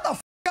 Shut the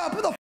f up.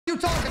 Who the f you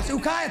talking to?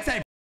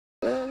 Kayate.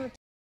 F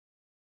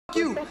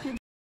you. F you.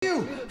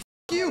 F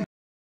you.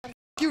 F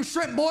you,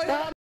 shrimp boy.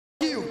 F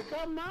you.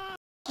 Come on,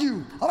 F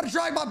you. I'm gonna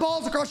drag my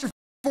balls across your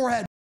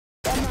forehead.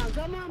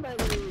 come on,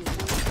 baby.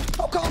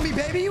 Don't call me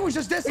baby. You was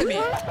just dissing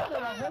me.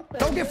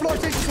 Don't get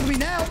flirtatious with me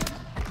now.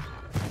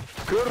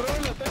 Qué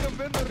horror, la están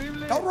campeando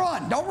horrible. Don't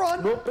run. Don't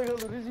run. No pega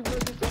durísimo.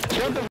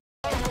 Shut the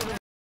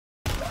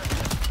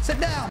Sit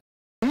down.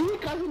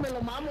 Casi me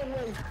lo mamo,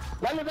 güey.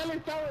 Dale,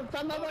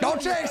 está nada.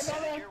 Don't chase.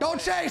 Don't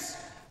chase.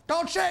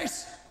 Don't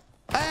chase.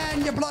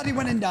 And you bloody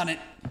went and done it.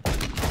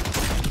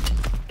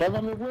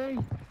 Pégame,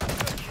 güey.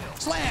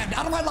 Slammed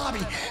out of my lobby.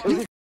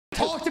 You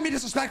talk to me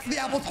disrespectfully,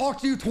 I will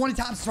talk to you 20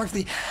 times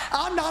disrespectfully.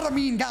 I'm not a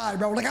mean guy,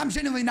 bro. Like, I'm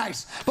genuinely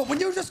nice. But when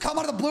you just come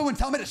out of the blue and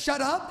tell me to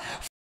shut up,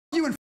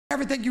 you and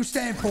everything you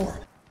stand for.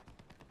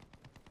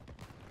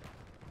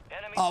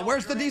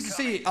 Where's the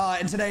decency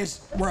in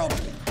today's world?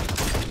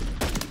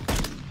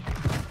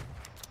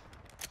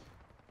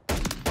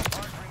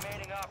 Mark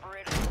remaining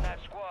operators in that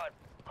squad.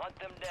 Hunt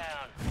them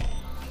down.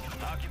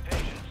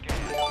 Occupation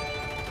scan.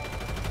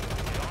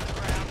 Get on the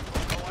ground.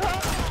 Go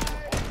on.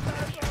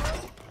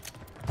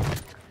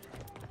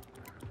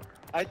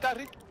 Ahí está,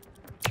 Rick.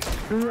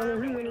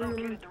 And we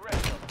located the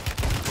rest of them.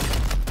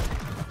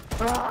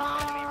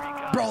 Enemy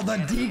recon. Bro, the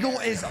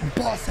Deagle is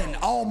bussin'.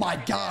 Oh my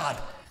god.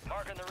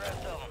 Marking the rest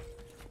of them.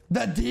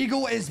 The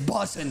Deagle is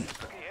bussin'.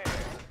 Looky here.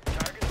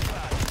 Target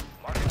spot.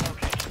 Marking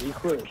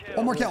location.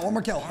 One more kill, one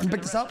more kill. I'm gonna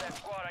pick this up That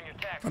squad on your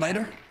tack. for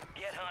later.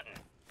 Get hunting.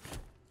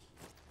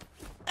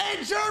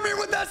 And Jeremy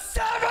with the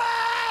 7!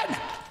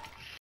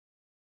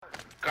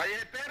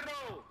 Calle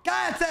perro.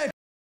 Cállate,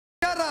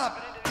 shut up.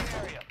 Into the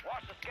area.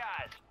 Watch the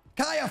skies.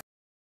 Kaya,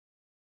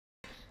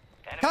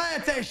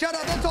 Cállate, shut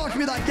up. Don't talk to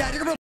me like that.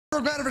 You're gonna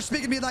regret ever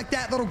speaking to me like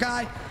that, little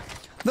guy.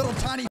 Little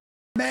tiny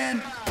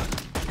man.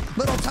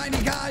 Little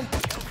tiny guy.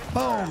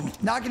 Boom.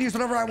 Now I can use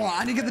whatever I want.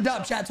 I need to get the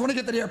dub, chat. So I want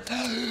to get the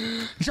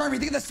here. Jeremy,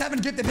 think of the 7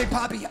 gifted Big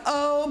Poppy.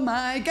 Oh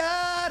my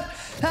god.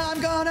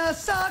 I'm gonna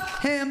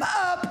suck him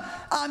up.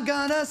 I'm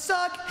gonna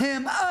suck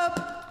him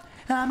up.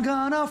 I'm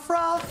gonna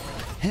froth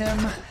him.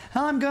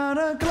 I'm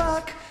gonna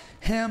Glock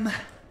him.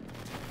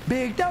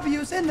 Big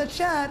W's in the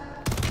chat.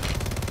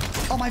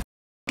 Oh my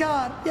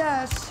god,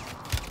 yes.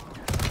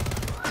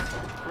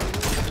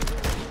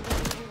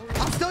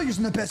 I'm still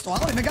using the pistol. I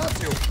don't even got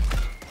to.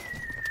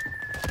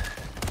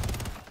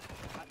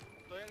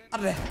 Out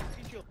of there.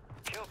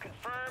 Kill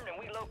confirmed, and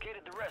we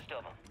located the rest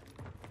of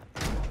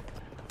them.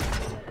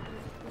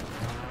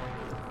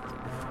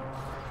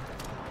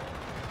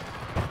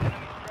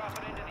 Enemies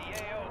dropping into the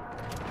AO.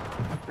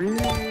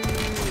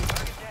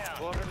 Target down.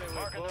 Córrele,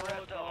 Marking the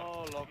rest güey.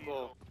 of them. No,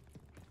 loco.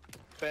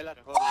 Pela,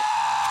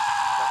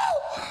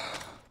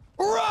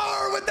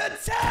 Roar with the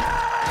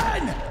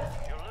 10!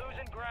 You're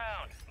losing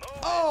ground. Move.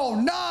 Oh,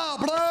 nah,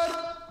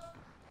 blood.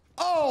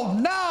 Oh,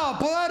 nah,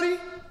 buddy.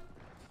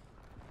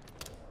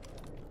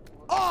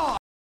 Oh,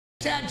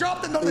 chat,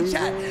 drop the note in the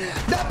chat.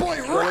 That boy,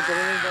 Ability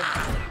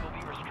will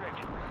be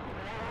restricted.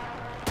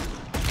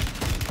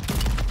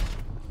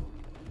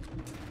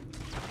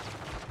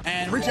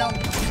 and reach out.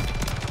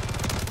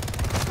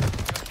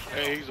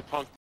 Hey, he's a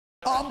punk.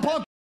 Oh, I'm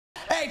punk.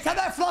 Hey, tell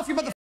that fluffy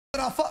motherfucker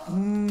that I'll fuck.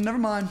 Never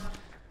mind.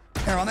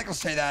 Here, I'm not gonna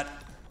say that.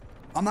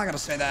 I'm not gonna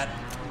say that.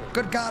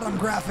 Good God, I'm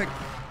graphic.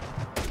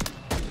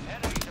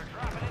 Enemies are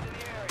dropping into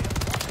the area.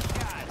 Watch the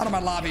skies. Out of my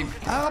lobby.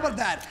 How about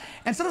that?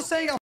 Instead of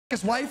saying I'll fuck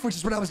his wife, which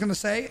is what I was gonna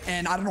say,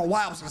 and I don't know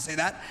why I was gonna say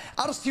that,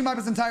 I'll just team up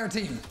his entire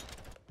team.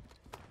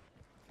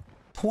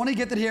 20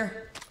 gifted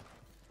here.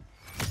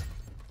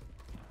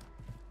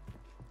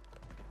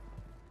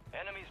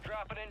 Enemies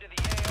dropping into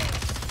the AO.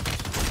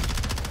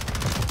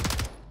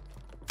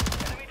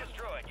 Enemy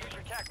destroyed. Use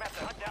your tac map to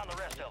hunt down the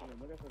rest of them.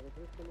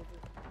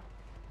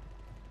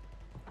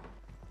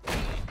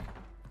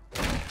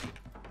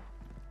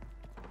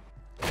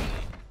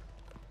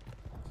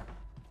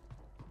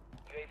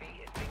 UAV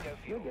is bingo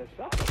fuel. Good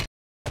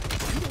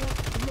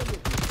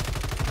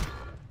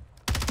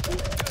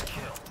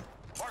kill.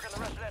 Marking the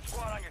rest of that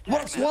squad on your tac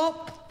What up, map.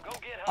 Swamp? Go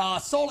get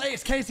hunting. Soul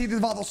Ace, Casey, these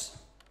bottles.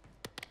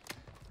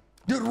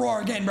 Dude,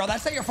 roar again, bro.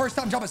 That's not your first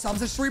time jumping subs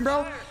this stream,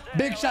 bro.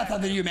 Big shout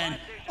out to you, man.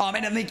 And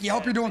Linky, I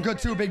hope you're doing good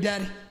too, Big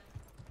Daddy.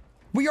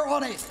 We are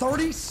on a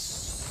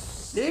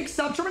 36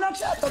 sub stream now,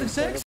 chat.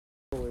 36.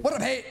 What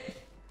up, hate?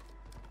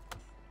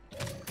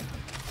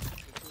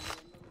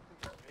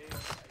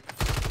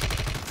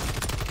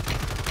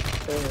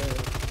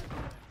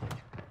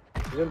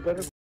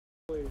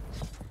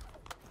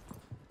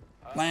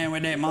 Playing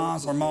with that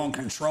monster mode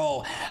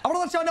control. I'm gonna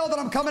let y'all know that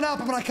I'm coming up.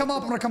 And when I come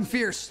up, I'm gonna come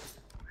fierce.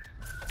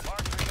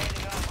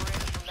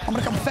 I'm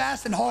gonna come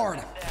fast and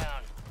hard.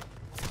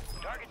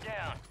 Target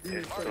down.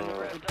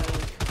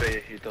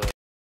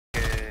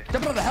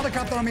 Jumping on the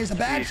helicopter on me is a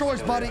bad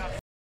choice, buddy.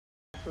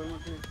 Kill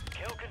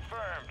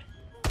confirmed.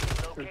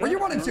 Where you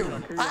running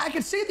to? I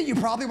can see that you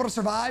probably want to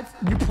survive.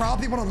 You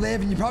probably want to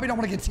live, and you probably don't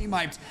want to get team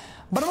wiped.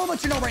 But I'm gonna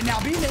let you know right now,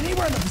 being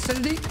anywhere in the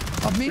vicinity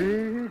of me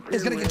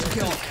is gonna get you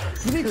killed.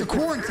 You need to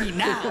quarantine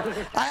now.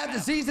 I have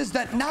diseases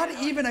that not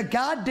even a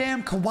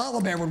goddamn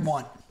koala bear would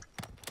want.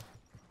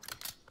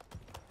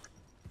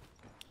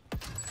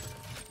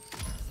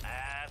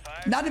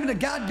 Not even a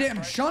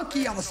goddamn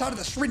junkie on the side of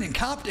the street in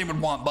Compton would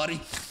want,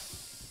 buddy.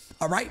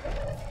 All right?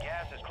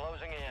 Gas is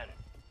closing in.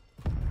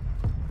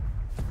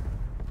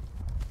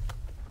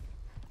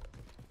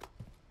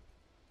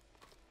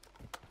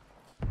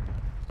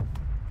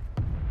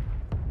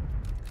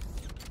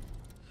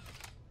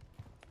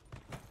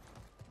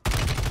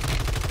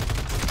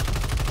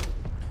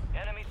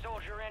 Enemy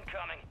soldier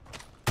incoming.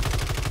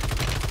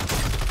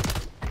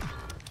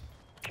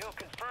 Kill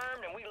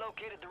confirmed, and we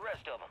located the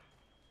rest of them.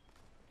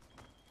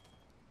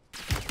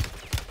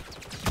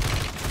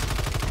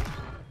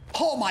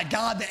 Oh my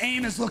God, the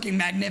aim is looking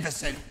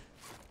magnificent.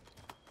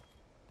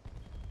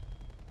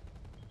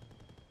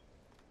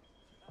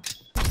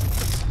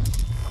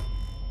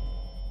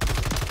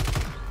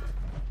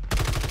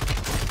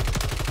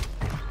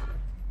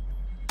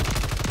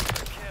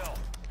 Kill.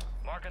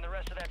 Marking the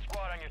rest of that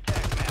squad on your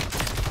tag map.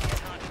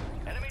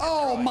 Enemy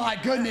Oh destroyed. my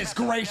goodness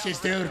gracious,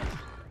 dude.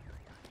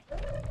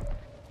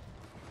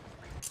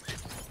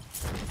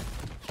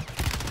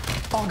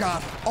 Oh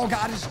God,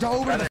 I just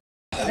dove into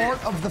the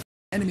heart of the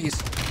enemies.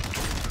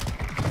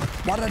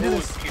 Why did I do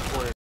this?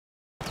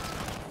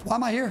 Why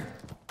am I here?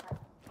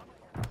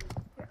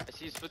 I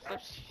see his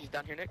footsteps. He's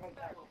down here, Nick.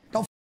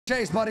 Don't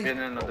chase, buddy.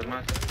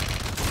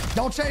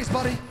 Don't chase,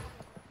 buddy.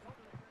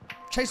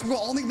 Chase will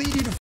only lead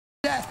you to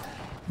death.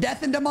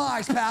 Death and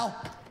demise, pal.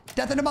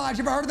 Death and demise.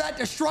 You ever heard of that?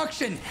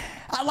 Destruction.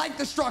 I like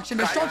destruction.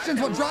 Destruction's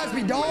what drives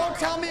me, dog.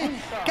 Tell me.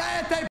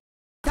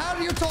 How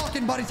are you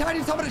talking, buddy? Tell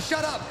me to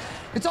shut up.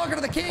 You're talking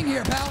to the king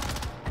here, pal.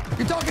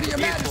 You're talking to your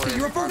majesty.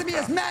 You refer to me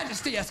as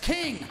majesty, as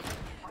king,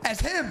 as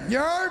him. You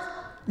heard?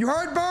 You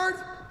heard, bird?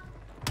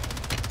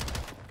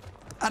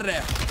 Out of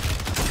there.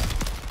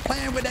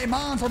 Playing with a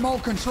monster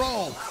remote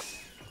control.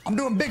 I'm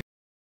doing big,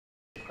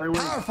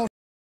 powerful.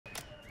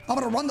 I'm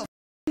gonna run the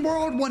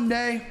world one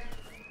day.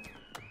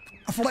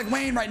 I feel like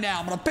Wayne right now.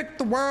 I'm gonna pick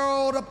the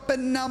world up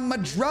and I'ma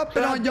drop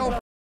it on your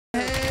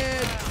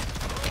head.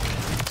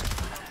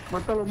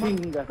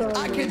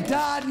 I can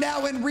die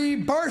now and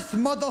rebirth,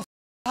 mother.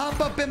 Hop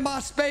up in my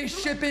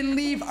spaceship and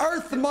leave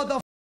Earth, mother.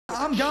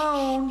 I'm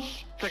gone.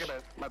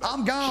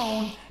 I'm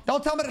gone.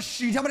 Don't tell me to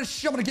shh. Tell me to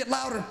shh. I'm gonna get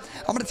louder.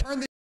 I'm gonna turn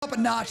this up a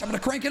notch. I'm gonna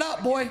crank it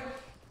up, boy.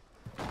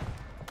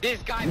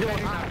 This guy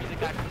better not be the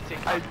guy from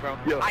TikTok,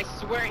 bro. I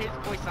swear his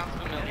voice sounds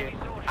familiar.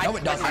 No,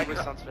 it doesn't. His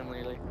voice sounds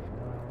familiar.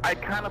 I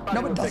kind of thought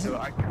No, it doesn't. Yo,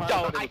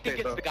 I think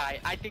it's the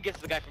guy. I think it's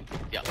the guy from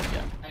TikTok. Yeah.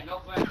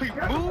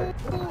 Oh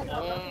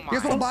You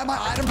guys wanna buy my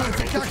item from the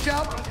TikTok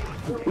shop?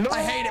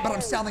 I hate it, but I'm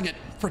selling it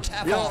for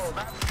tap off.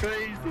 That's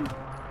crazy.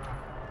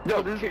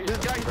 Yo, this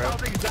guy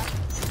sounds exact.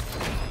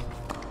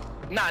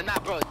 Nah,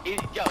 bro.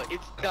 It's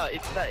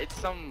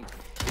some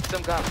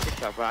guy on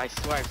TikTok, bro. I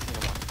swear I've seen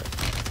him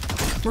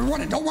on. We're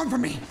running. Don't run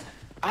from me.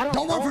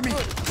 Don't run from me.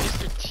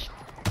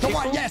 Don't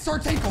run. Yeah, Sir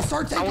Tinkle.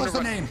 Sir Tinkle's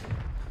the name.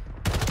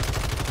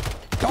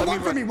 Don't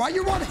run from me. Why are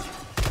you running?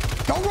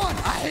 Don't run.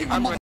 I hate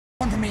when mother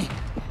run from me.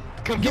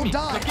 You'll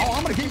die. Oh,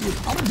 I'm gonna get you.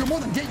 I'm gonna do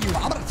more than get you.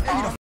 I'm gonna tear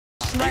you to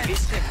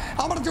shreds.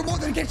 I'm gonna do more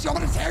than get you. I'm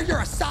gonna tear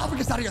your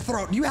esophagus out of your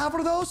throat. Do you have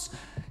one of those?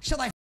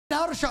 Shall I f it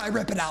out or shall I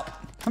rip it out?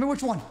 Tell me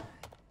which one.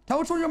 Tell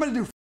me which one you want me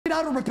to do. F it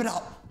out or rip it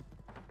out?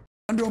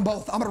 I'm doing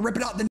both. I'm gonna rip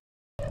it out then.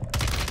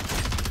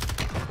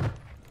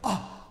 Oh.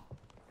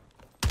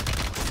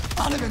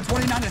 I live in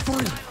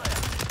 2093.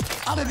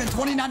 I live in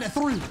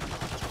 2093.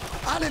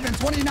 I live in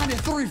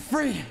 2093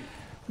 free.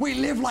 We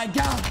live like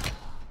God.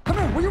 Come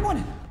here, where you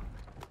running?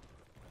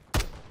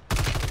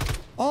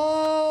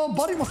 Oh,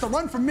 buddy wants to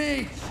run from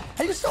me.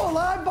 Hey, you still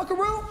alive,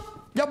 Buckaroo?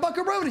 Yo,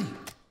 Buckarooty.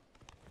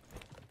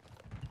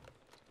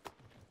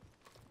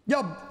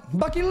 Yo,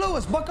 Bucky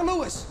Lewis, Bucka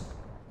Lewis.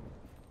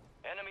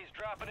 Enemies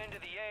dropping into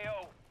the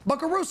AO.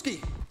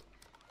 Buckarooski.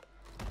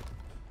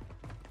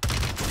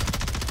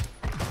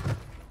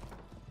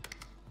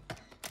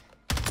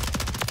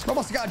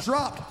 Almost got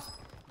dropped.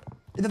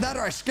 Either that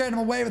or I scared him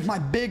away with my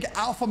big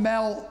alpha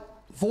male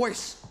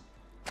voice.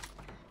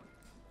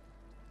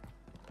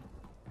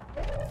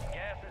 Gas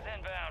is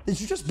inbound.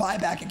 Did you just buy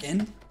back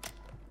again?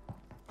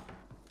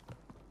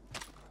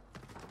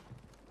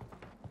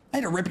 I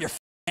need to rip your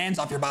hands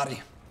off your body.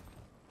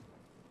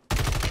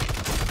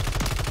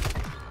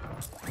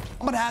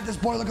 I'm gonna have this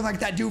boy looking like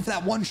that dude for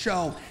that one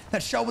show.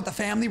 That show with the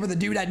family where the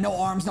dude had no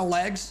arms, no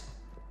legs.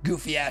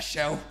 Goofy ass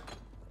show.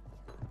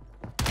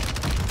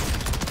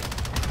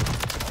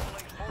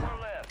 Only 4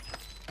 left.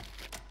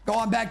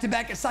 Going back to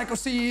back as Psycho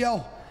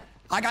CEO.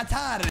 I got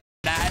tired of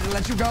that. had to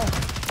let you go.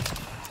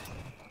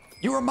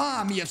 You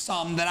remind me of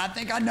something that I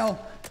think I know.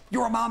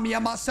 You remind me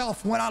of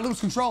myself when I lose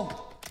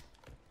control.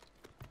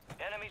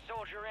 Enemy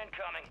soldier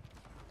incoming.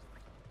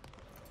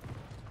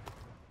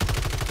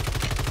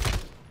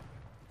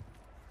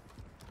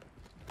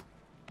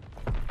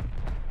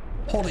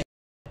 Holy.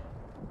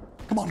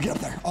 Come on, get up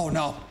there. Oh,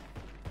 no.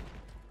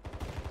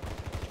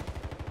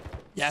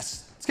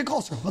 Yes. Let's get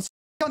closer. Let's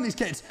gun these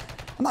kids.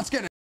 I'm not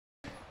scared of you.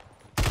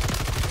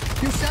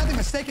 Sadly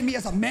mistaken me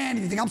as a man.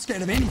 You think I'm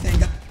scared of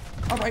anything.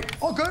 All right.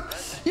 All good.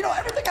 You know,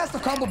 everything has to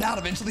crumble down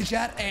eventually,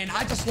 chat. And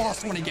I just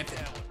lost 20 gifted.